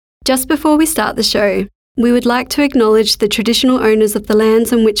Just before we start the show, we would like to acknowledge the traditional owners of the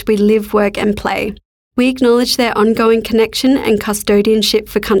lands on which we live, work and play. We acknowledge their ongoing connection and custodianship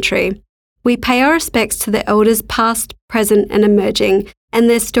for country. We pay our respects to the elders past, present and emerging, and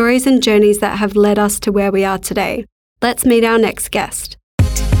their stories and journeys that have led us to where we are today. Let's meet our next guest.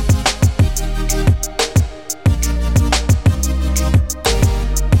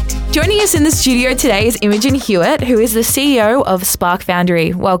 Joining us in the studio today is Imogen Hewitt, who is the CEO of Spark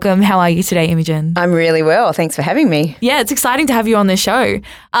Foundry. Welcome. How are you today, Imogen? I'm really well. Thanks for having me. Yeah, it's exciting to have you on the show.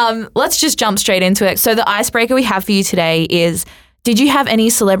 Let's just jump straight into it. So the icebreaker we have for you today is, did you have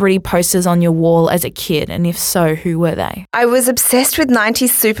any celebrity posters on your wall as a kid? And if so, who were they? I was obsessed with 90s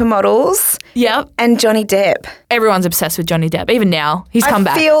supermodels. Yep. And Johnny Depp. Everyone's obsessed with Johnny Depp. Even now, he's come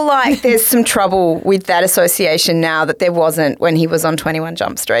back. I feel like there's some trouble with that association now that there wasn't when he was on 21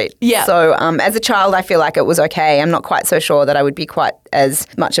 Jump Street. Yeah. So as a child, I feel like it was okay. I'm not quite so sure that I would be quite as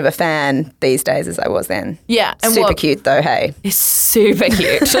much of a fan these days as I was then. Yeah. And super cute though, hey. It's super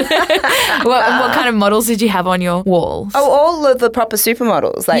cute. what kind of models did you have on your walls? Oh, all of the proper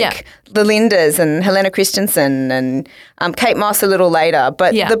supermodels, like the Lindas and Helena Christensen and Kate Moss a little later.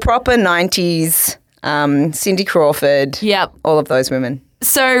 But the proper 90s, Cindy Crawford, all of those women.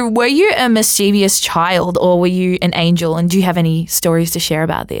 So were you a mischievous child or were you an angel? And do you have any stories to share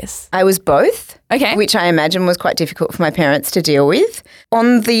about this? I was both. Okay. Which I imagine was quite difficult for my parents to deal with.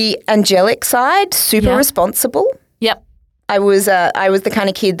 On the angelic side, super responsible. Yep. I was the kind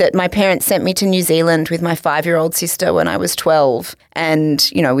of kid that my parents sent me to New Zealand with my 5-year-old sister when I was 12. And,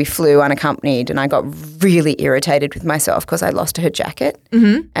 you know, we flew unaccompanied and I got really irritated with myself because I lost her jacket.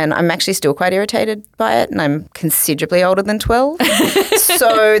 Mm-hmm. And I'm actually still quite irritated by it and I'm considerably older than 12.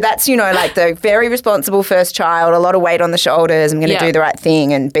 So that's, you know, like the very responsible first child, a lot of weight on the shoulders. I'm going to do the right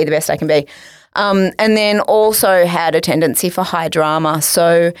thing and be the best I can be. And then also had a tendency for high drama.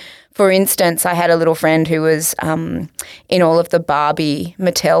 So, for instance, I had a little friend who was in all of the Barbie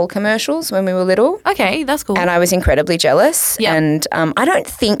Mattel commercials when we were little. Okay, that's cool. And I was incredibly jealous. Yep. And I don't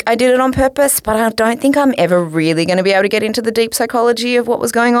think I did it on purpose, but I don't think I'm ever really going to be able to get into the deep psychology of what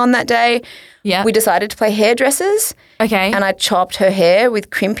was going on that day. Yeah. We decided to play hairdressers. Okay. And I chopped her hair with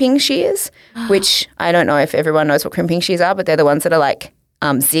crimping shears, which I don't know if everyone knows what crimping shears are, but they're the ones that are like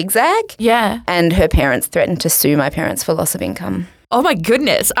zigzag. Yeah. And her parents threatened to sue my parents for loss of income. Oh my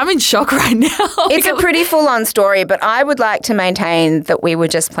goodness. I'm in shock right now. It's a pretty full-on story, but I would like to maintain that we were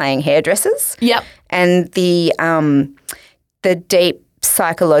just playing hairdressers. Yep. And the deep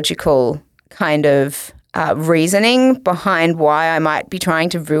psychological kind of reasoning behind why I might be trying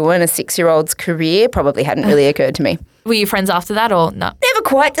to ruin a 6-year-old's career probably hadn't really occurred to me. Were you friends after that or no? Never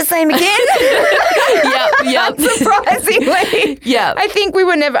quite the same again. Yep. Surprisingly. Yeah. I think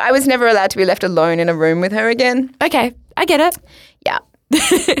I was never allowed to be left alone in a room with her again. Okay. I get it. Yeah.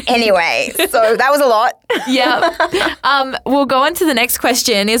 Anyway, so that was a lot. Yeah. We'll go on to the next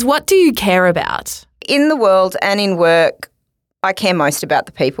question is, what do you care about? In the world and in work, I care most about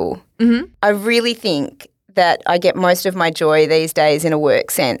the people. Mm-hmm. I really think that I get most of my joy these days in a work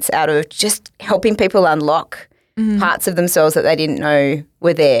sense out of just helping people unlock parts of themselves that they didn't know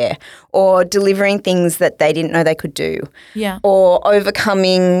were there, or delivering things that they didn't know they could do, or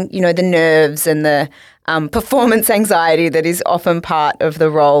overcoming, you know, the nerves and the performance anxiety that is often part of the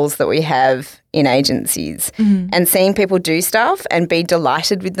roles that we have in agencies. Mm-hmm. And seeing people do stuff and be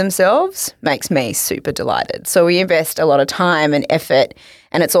delighted with themselves makes me super delighted. So we invest a lot of time and effort,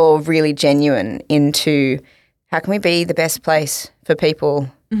 and it's all really genuine into how can we be the best place for people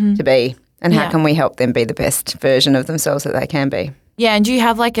to be, and how can we help them be the best version of themselves that they can be. Yeah, and do you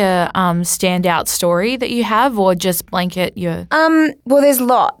have like a standout story that you have, or just blanket your? Well, there's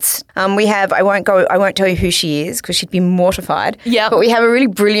lots. We have. I won't tell you who she is because she'd be mortified. Yeah. But we have a really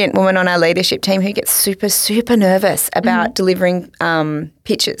brilliant woman on our leadership team who gets super, super nervous about delivering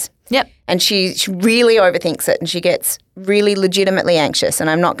pitches. Yep. And she really overthinks it and she gets really legitimately anxious. And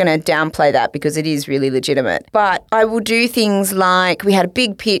I'm not going to downplay that because it is really legitimate. But I will do things like, we had a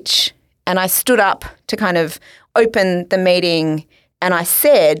big pitch and I stood up to kind of open the meeting and I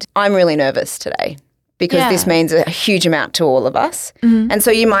said, I'm really nervous today because this means a huge amount to all of us. Mm-hmm. And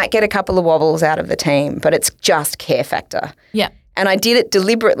so you might get a couple of wobbles out of the team, but it's just care factor. Yeah. And I did it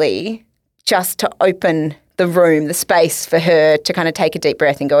deliberately just to open the room, the space for her to kind of take a deep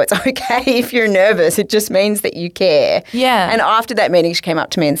breath and go, it's okay if you're nervous. It just means that you care. Yeah. And after that meeting, she came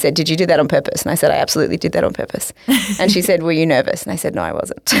up to me and said, did you do that on purpose? And I said, I absolutely did that on purpose. And she said, were you nervous? And I said, no, I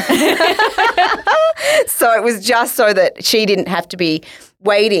wasn't. So it was just so that she didn't have to be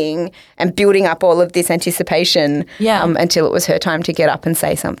waiting and building up all of this anticipation until it was her time to get up and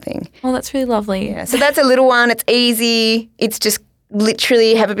say something. Well, that's really lovely. Yeah. So that's a little one. It's easy. It's just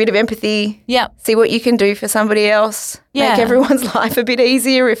literally have a bit of empathy. Yeah. See what you can do for somebody else. Yeah. Make everyone's life a bit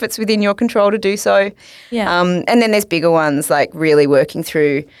easier if it's within your control to do so. Yeah. And then there's bigger ones like really working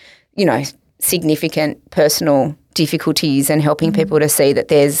through, significant personal difficulties and helping people to see that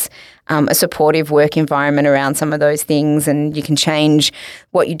there's a supportive work environment around some of those things, and you can change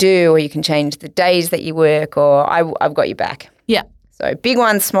what you do, or you can change the days that you work, or I've got your back. Yeah. So big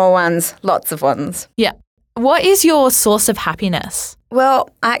ones, small ones, lots of ones. Yeah. What is your source of happiness? Well,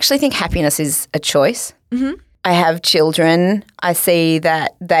 I actually think happiness is a choice. Mm-hmm. I have children. I see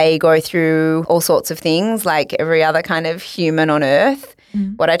that they go through all sorts of things like every other kind of human on earth.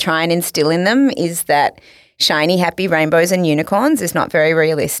 Mm-hmm. What I try and instill in them is that shiny, happy rainbows and unicorns is not very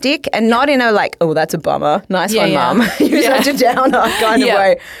realistic, and not in a like, oh, that's a bummer. Nice one, Mum. You're such a downer kind of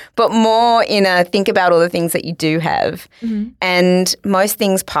way. But more in a think about all the things that you do have. Mm-hmm. And most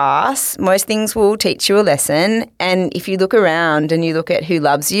things pass. Most things will teach you a lesson. And if you look around and you look at who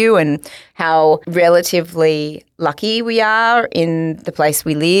loves you and how relatively lucky we are in the place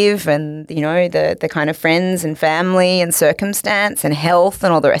we live, and, the kind of friends and family and circumstance and health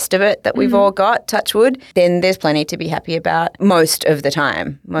and all the rest of it that we've all got, touch wood, then there's plenty to be happy about most of the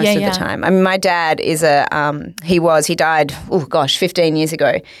time. The time. I mean, my dad is he died, 15 years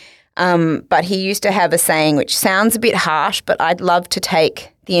ago. But he used to have a saying which sounds a bit harsh, but I'd love to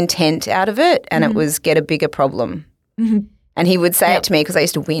take the intent out of it, and it was get a bigger problem. Mm-hmm. And he would say it to me because I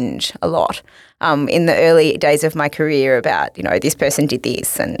used to whinge a lot in the early days of my career about, this person did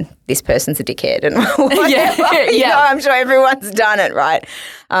this and this person's a dickhead and whatever. I'm sure everyone's done it, right?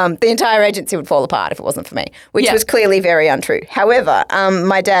 The entire agency would fall apart if it wasn't for me, which was clearly very untrue. However,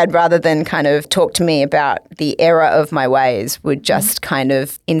 my dad, rather than kind of talk to me about the error of my ways, would just kind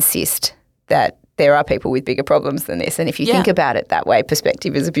of insist that there are people with bigger problems than this. And if you think about it that way,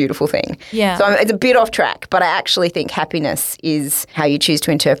 perspective is a beautiful thing. Yeah. So it's a bit off track, but I actually think happiness is how you choose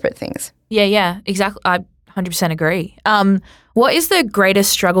to interpret things. Yeah, exactly. I 100% agree. What is the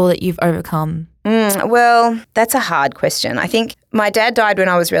greatest struggle that you've overcome? Well, that's a hard question. I think my dad died when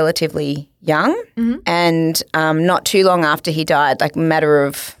I was relatively young, and not too long after he died, like a matter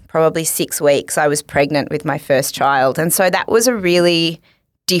of probably 6 weeks, I was pregnant with my first child. And so that was a really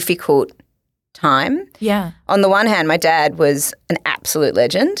difficult time. Yeah. On the one hand, my dad was an absolute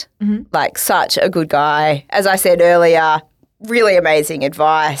legend, like such a good guy. As I said earlier, really amazing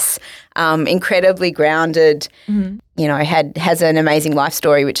advice, incredibly grounded, has an amazing life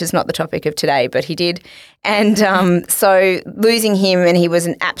story, which is not the topic of today, but he did. And so losing him, and he was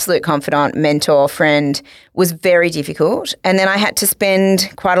an absolute confidant, mentor, friend, was very difficult. And then I had to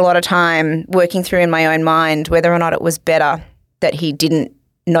spend quite a lot of time working through in my own mind whether or not it was better that he didn't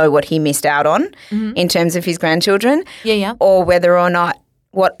know what he missed out on in terms of his grandchildren, or whether or not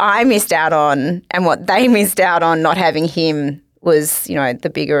what I missed out on and what they missed out on not having him was,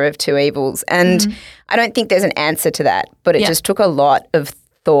 the bigger of two evils. And I don't think there's an answer to that, but it just took a lot of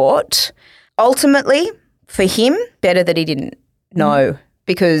thought. Ultimately, for him, better that he didn't know,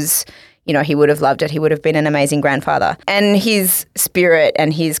 because he would have loved it. He would have been an amazing grandfather. And his spirit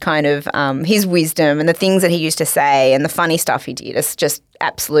and his kind of his wisdom and the things that he used to say and the funny stuff he did is just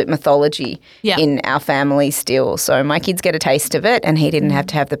absolute mythology in our family still. So my kids get a taste of it, and he didn't have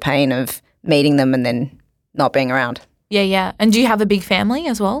to have the pain of meeting them and then not being around. Yeah. And do you have a big family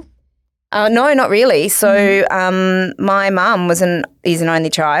as well? No, not really. So my mum is an only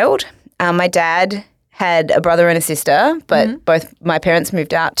child. My dad had a brother and a sister, but both my parents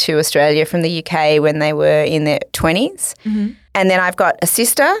moved out to Australia from the UK when they were in their 20s. And then I've got a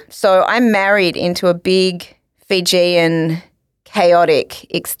sister. So I'm married into a big Fijian, chaotic,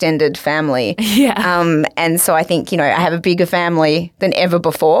 extended family. And so I think, I have a bigger family than ever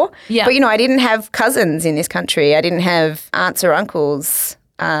before. But, I didn't have cousins in this country. I didn't have aunts or uncles.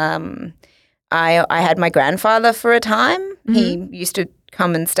 I had my grandfather for a time. He used to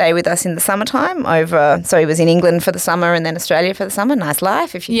come and stay with us in the summertime so he was in England for the summer and then Australia for the summer. Nice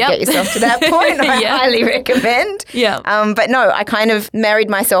life if you can get yourself to that point. I highly recommend. But no, I kind of married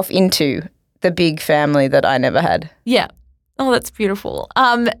myself into the big family that I never had. Yeah. Oh, that's beautiful.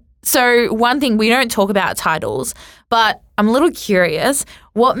 So one thing, we don't talk about titles, but I'm a little curious.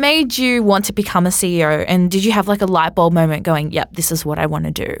 What made you want to become a CEO, and did you have like a light bulb moment going, yep, this is what I want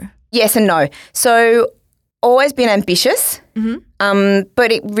to do? Yes and no. So always been ambitious,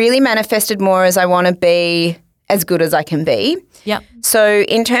 but it really manifested more as I want to be as good as I can be. So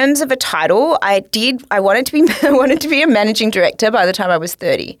in terms of a title, I wanted to be a managing director by the time I was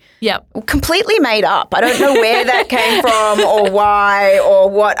 30. Completely made up. I don't know where that came from or why or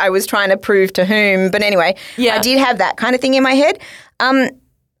what I was trying to prove to whom. But anyway, I did have that kind of thing in my head.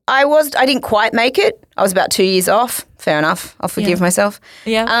 I didn't quite make it. I was about 2 years off. Fair enough. I'll forgive myself.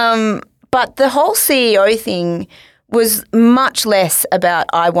 Yeah. But the whole CEO thing was much less about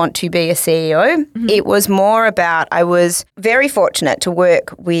I want to be a CEO. It was more about I was very fortunate to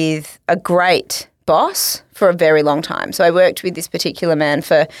work with a great boss for a very long time. So I worked with this particular man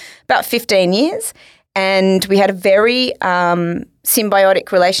for about 15 years and we had a very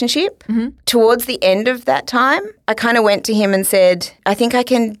symbiotic relationship. Towards the end of that time, I kind of went to him and said, I think I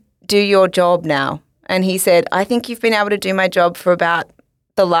can do your job now. And he said, I think you've been able to do my job for about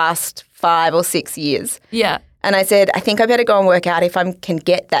the last 5 or 6 years. Yeah. And I said, I think I better go and work out if I can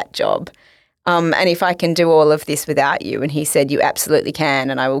get that job and if I can do all of this without you. And he said, you absolutely can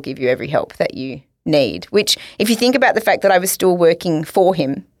and I will give you every help that you need, which if you think about the fact that I was still working for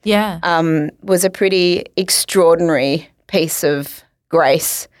him was a pretty extraordinary piece of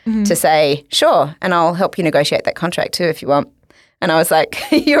grace to say, sure, and I'll help you negotiate that contract too if you want. And I was like,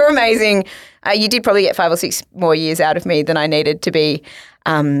 you're amazing. You did probably get 5 or 6 more years out of me than I needed to be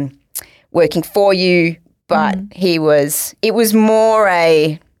working for you. But it was more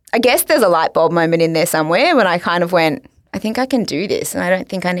I guess there's a light bulb moment in there somewhere when I kind of went, I think I can do this and I don't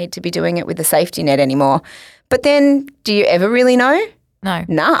think I need to be doing it with a safety net anymore. But then do you ever really know? No.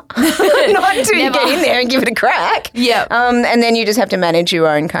 Nah. Not until you get in there and give it a crack. Yeah. And then you just have to manage your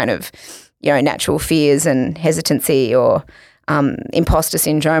own kind of, natural fears and hesitancy or imposter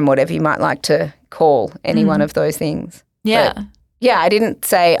syndrome, whatever you might like to call any one of those things. Yeah. But, I didn't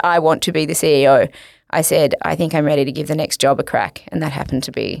say I want to be the CEO. I said, I think I'm ready to give the next job a crack. And that happened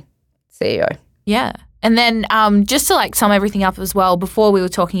to be CEO. Yeah. And then just to sum everything up as well, before we were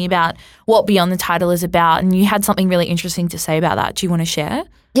talking about what Beyond the Title is about, and you had something really interesting to say about that. Do you want to share?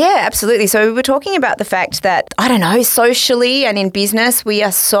 Yeah, absolutely. So we were talking about the fact that, I don't know, socially and in business, we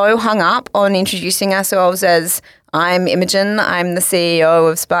are so hung up on introducing ourselves as I'm Imogen, I'm the CEO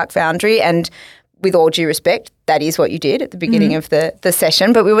of Spark Foundry, and with all due respect, that is what you did at the beginning of the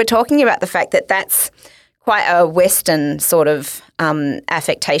session. But we were talking about the fact that that's quite a Western sort of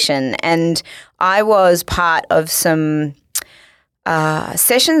affectation. And I was part of some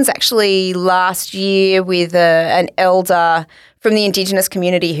sessions actually last year with an elder from the Indigenous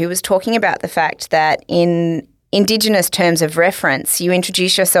community who was talking about the fact that in Indigenous terms of reference, you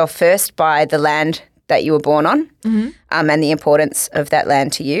introduce yourself first by the land that you were born on and the importance of that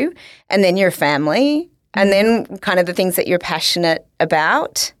land to you, and then your family, and then kind of the things that you're passionate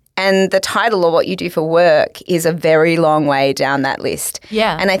about. And the title or what you do for work is a very long way down that list.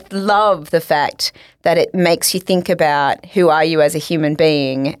 Yeah. And I love the fact that it makes you think about who are you as a human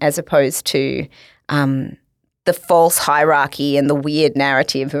being as opposed to the false hierarchy and the weird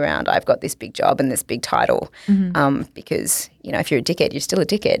narrative around I've got this big job and this big title. Because, if you're a dickhead, you're still a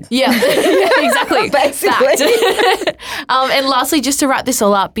dickhead. Yeah, exactly. Basically. And lastly, just to wrap this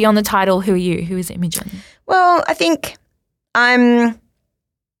all up, beyond the title, who are you? Who is Imogen? Well, I think I'm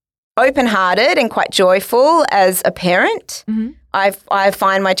open-hearted and quite joyful as a parent. I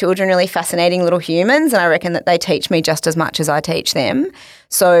find my children really fascinating little humans, and I reckon that they teach me just as much as I teach them.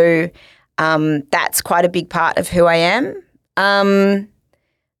 So that's quite a big part of who I am. I'm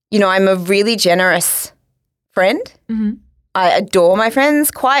a really generous friend. I adore my friends,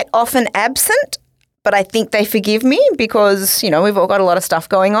 quite often absent, but I think they forgive me because, we've all got a lot of stuff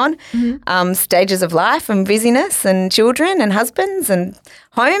going on, stages of life and busyness and children and husbands and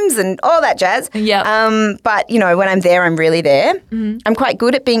homes and all that jazz. Yeah. But, when I'm there, I'm really there. I'm quite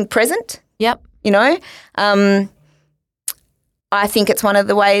good at being present. Yep. I think it's one of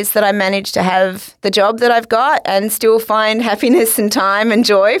the ways that I manage to have the job that I've got and still find happiness and time and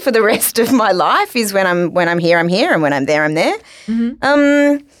joy for the rest of my life is when I'm here, I'm here, and when I'm there, I'm there.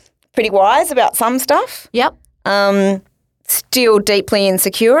 Pretty wise about some stuff. Yep. Still deeply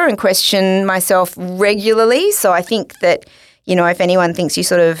insecure and question myself regularly. So I think that, if anyone thinks you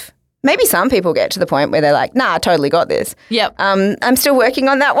sort of, maybe some people get to the point where they're like, nah, I totally got this. Yep. I'm still working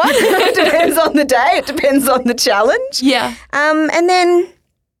on that one. It depends on the day. It depends on the challenge. Yeah. And then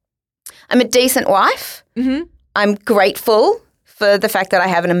I'm a decent wife. I'm grateful for the fact that I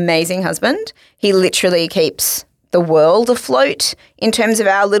have an amazing husband. He literally keeps the world afloat in terms of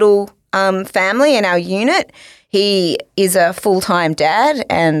our little family and our unit. He is a full-time dad,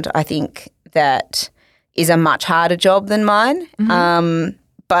 and I think that is a much harder job than mine.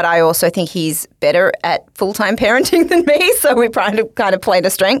 But I also think he's better at full-time parenting than me, so we kind of play the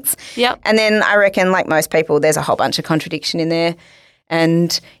strengths. Yep. And then I reckon, like most people, there's a whole bunch of contradiction in there.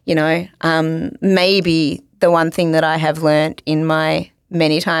 And, maybe the one thing that I have learnt in my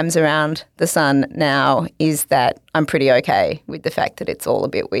many times around the sun now is that I'm pretty okay with the fact that it's all a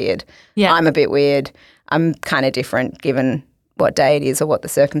bit weird. Yeah. I'm a bit weird. I'm kind of different given what day it is or what the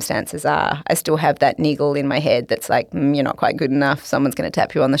circumstances are. I still have that niggle in my head that's like, you're not quite good enough. Someone's going to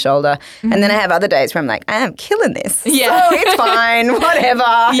tap you on the shoulder. And then I have other days where I'm like, I am killing this. Yeah. So it's fine, whatever.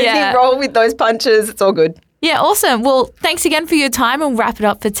 Yeah. You roll with those punches. It's all good. Yeah, awesome. Well, thanks again for your time. We'll wrap it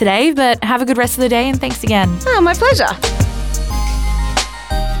up for today, but have a good rest of the day and thanks again. Oh, my pleasure.